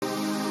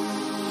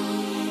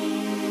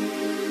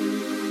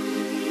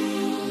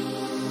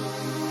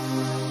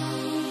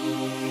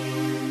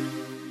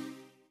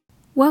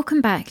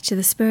Welcome back to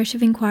the Spirit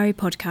of Inquiry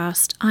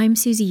podcast. I'm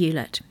Susie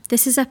Hewlett.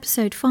 This is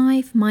episode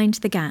 5, Mind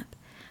the Gap,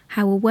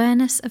 how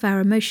awareness of our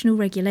emotional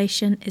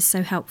regulation is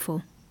so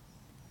helpful.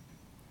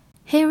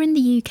 Here in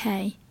the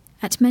UK,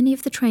 at many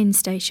of the train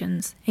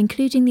stations,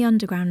 including the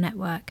Underground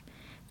network,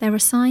 there are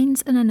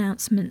signs and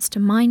announcements to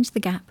mind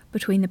the gap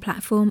between the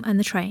platform and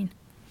the train.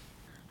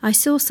 I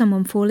saw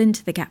someone fall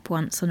into the gap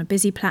once on a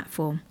busy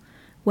platform,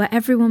 where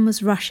everyone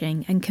was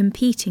rushing and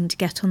competing to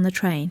get on the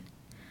train.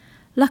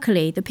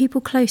 Luckily, the people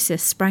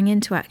closest sprang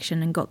into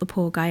action and got the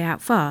poor guy out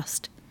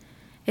fast.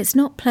 It's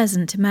not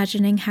pleasant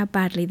imagining how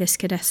badly this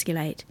could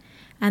escalate,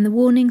 and the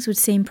warnings would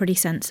seem pretty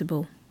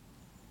sensible.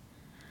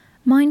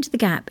 Mind the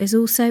gap is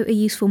also a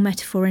useful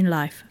metaphor in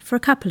life for a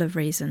couple of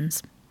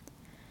reasons.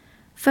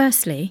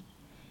 Firstly,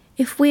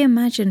 if we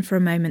imagine for a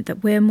moment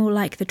that we're more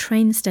like the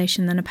train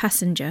station than a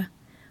passenger,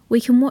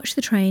 we can watch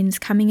the trains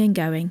coming and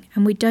going,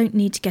 and we don't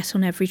need to get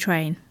on every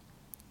train.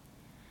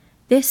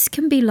 This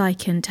can be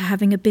likened to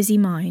having a busy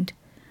mind,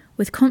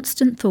 with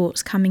constant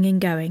thoughts coming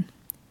and going,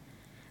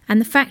 and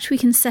the fact we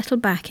can settle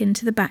back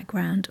into the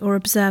background or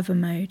observer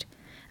mode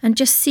and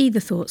just see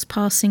the thoughts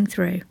passing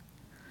through,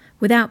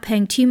 without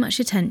paying too much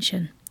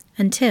attention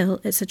until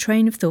it's a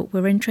train of thought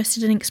we're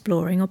interested in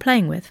exploring or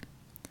playing with.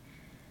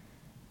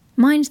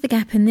 Mind the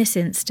gap in this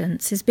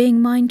instance is being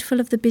mindful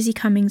of the busy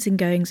comings and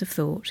goings of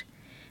thought,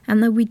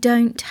 and that we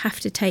don't have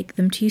to take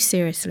them too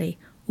seriously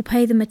or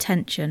pay them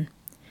attention,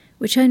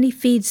 which only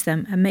feeds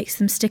them and makes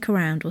them stick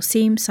around or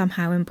seem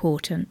somehow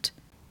important.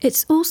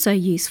 It's also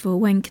useful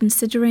when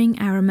considering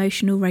our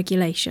emotional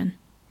regulation.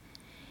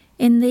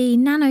 In the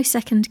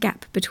nanosecond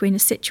gap between a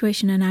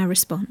situation and our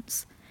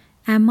response,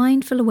 our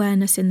mindful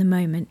awareness in the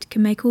moment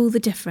can make all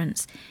the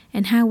difference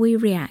in how we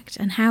react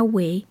and how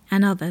we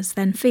and others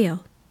then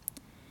feel.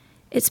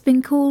 It's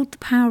been called the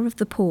power of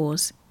the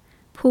pause,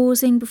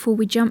 pausing before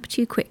we jump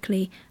too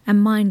quickly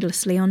and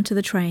mindlessly onto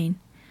the train,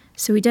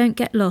 so we don't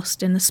get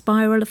lost in the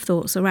spiral of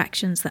thoughts or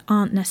actions that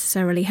aren't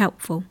necessarily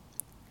helpful.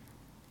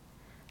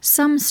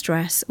 Some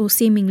stress or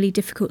seemingly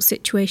difficult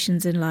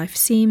situations in life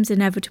seems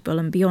inevitable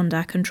and beyond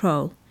our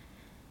control.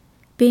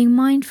 Being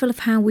mindful of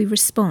how we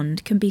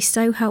respond can be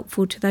so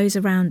helpful to those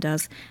around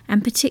us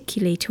and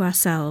particularly to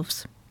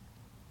ourselves.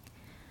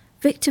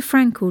 Viktor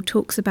Frankl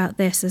talks about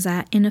this as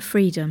our inner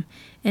freedom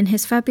in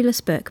his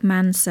fabulous book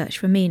Man's Search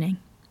for Meaning.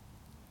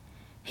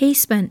 He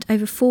spent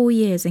over 4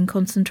 years in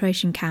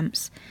concentration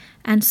camps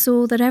and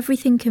saw that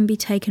everything can be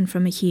taken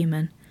from a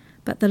human,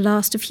 but the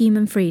last of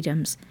human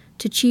freedoms,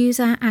 to choose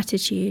our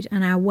attitude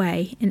and our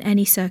way in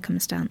any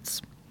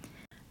circumstance.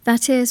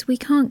 That is, we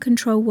can't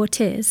control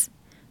what is,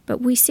 but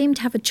we seem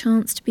to have a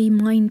chance to be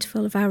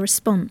mindful of our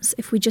response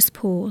if we just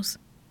pause.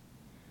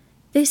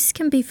 This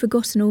can be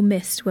forgotten or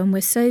missed when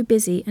we're so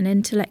busy and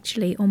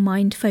intellectually or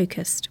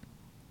mind-focused.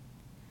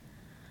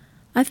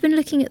 I've been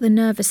looking at the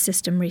nervous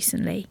system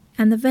recently,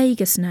 and the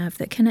vagus nerve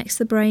that connects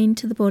the brain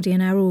to the body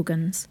and our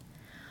organs.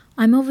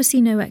 I'm obviously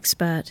no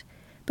expert,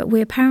 but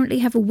we apparently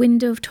have a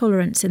window of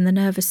tolerance in the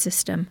nervous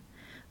system,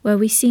 where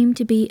we seem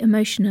to be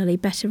emotionally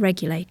better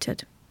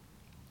regulated.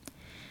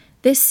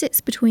 This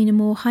sits between a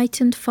more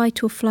heightened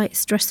fight or flight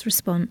stress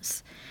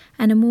response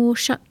and a more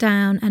shut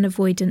down and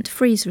avoidant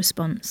freeze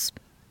response.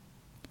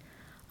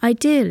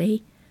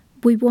 Ideally,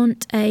 we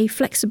want a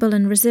flexible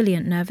and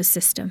resilient nervous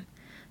system,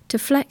 to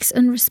flex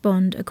and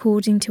respond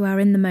according to our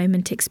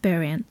in-the-moment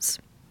experience.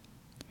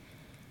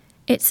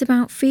 It's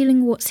about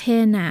feeling what's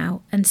here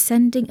now and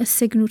sending a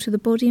signal to the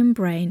body and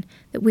brain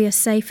that we are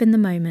safe in the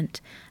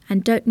moment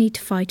and don't need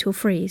to fight or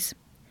freeze,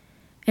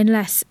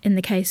 unless in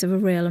the case of a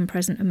real and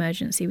present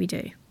emergency we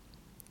do.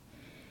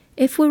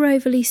 If we're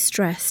overly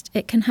stressed,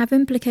 it can have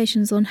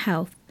implications on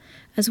health,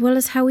 as well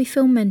as how we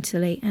feel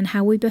mentally and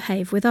how we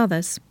behave with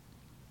others.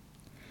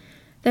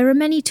 There are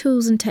many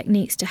tools and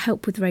techniques to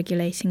help with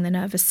regulating the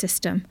nervous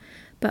system,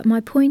 but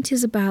my point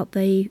is about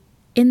the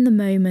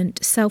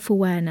in-the-moment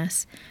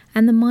self-awareness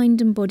and the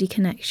mind and body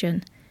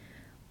connection,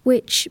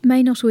 which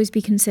may not always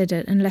be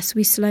considered unless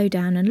we slow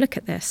down and look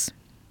at this.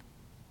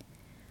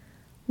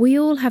 We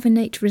all have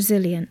innate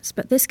resilience,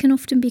 but this can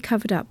often be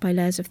covered up by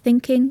layers of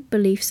thinking,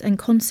 beliefs and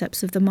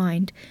concepts of the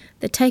mind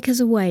that take us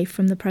away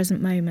from the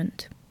present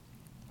moment.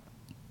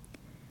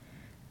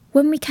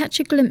 When we catch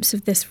a glimpse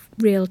of this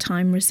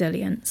real-time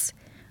resilience,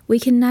 we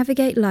can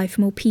navigate life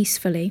more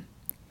peacefully.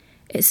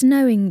 It's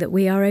knowing that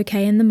we are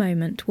okay in the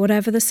moment,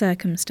 whatever the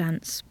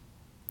circumstance.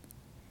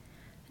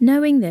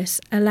 Knowing this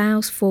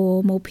allows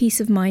for more peace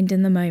of mind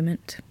in the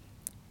moment.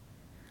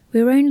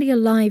 We're only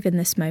alive in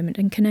this moment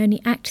and can only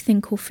act,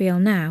 think or feel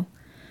now,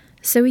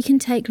 so we can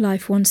take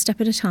life one step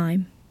at a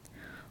time.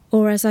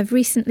 Or as I've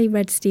recently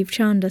read Steve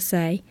Chandler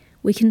say,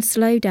 we can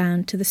slow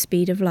down to the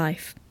speed of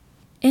life.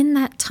 In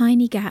that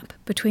tiny gap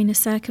between a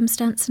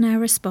circumstance and our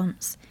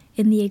response,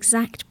 in the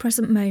exact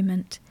present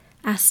moment,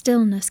 our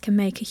stillness can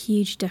make a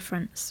huge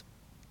difference.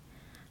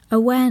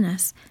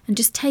 Awareness and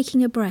just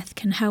taking a breath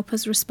can help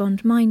us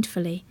respond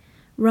mindfully,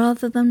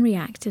 rather than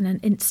react in an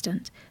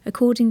instant,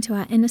 according to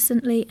our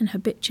innocently and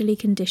habitually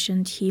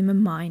conditioned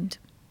human mind.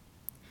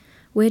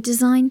 We're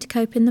designed to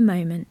cope in the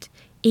moment,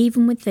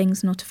 even with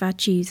things not of our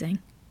choosing,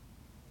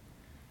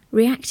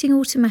 Reacting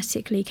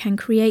automatically can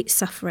create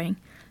suffering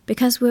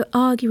because we're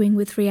arguing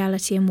with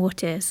reality and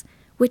what is,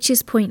 which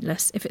is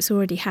pointless if it's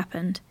already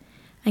happened,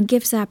 and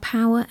gives our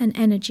power and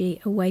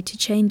energy away to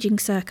changing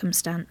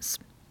circumstance.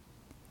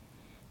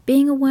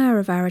 Being aware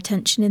of our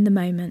attention in the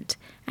moment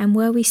and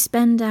where we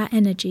spend our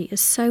energy is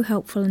so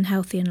helpful and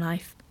healthy in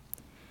life.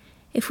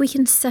 If we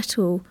can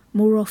settle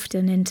more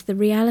often into the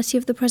reality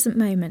of the present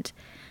moment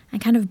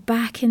and kind of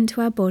back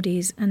into our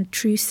bodies and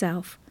true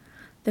self,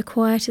 the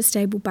quieter,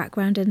 stable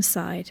background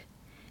inside,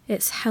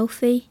 it's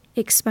healthy,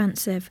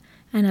 expansive,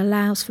 and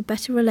allows for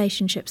better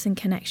relationships and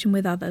connection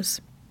with others.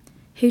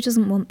 Who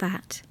doesn't want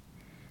that?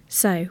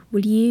 So,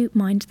 will you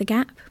mind the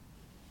gap?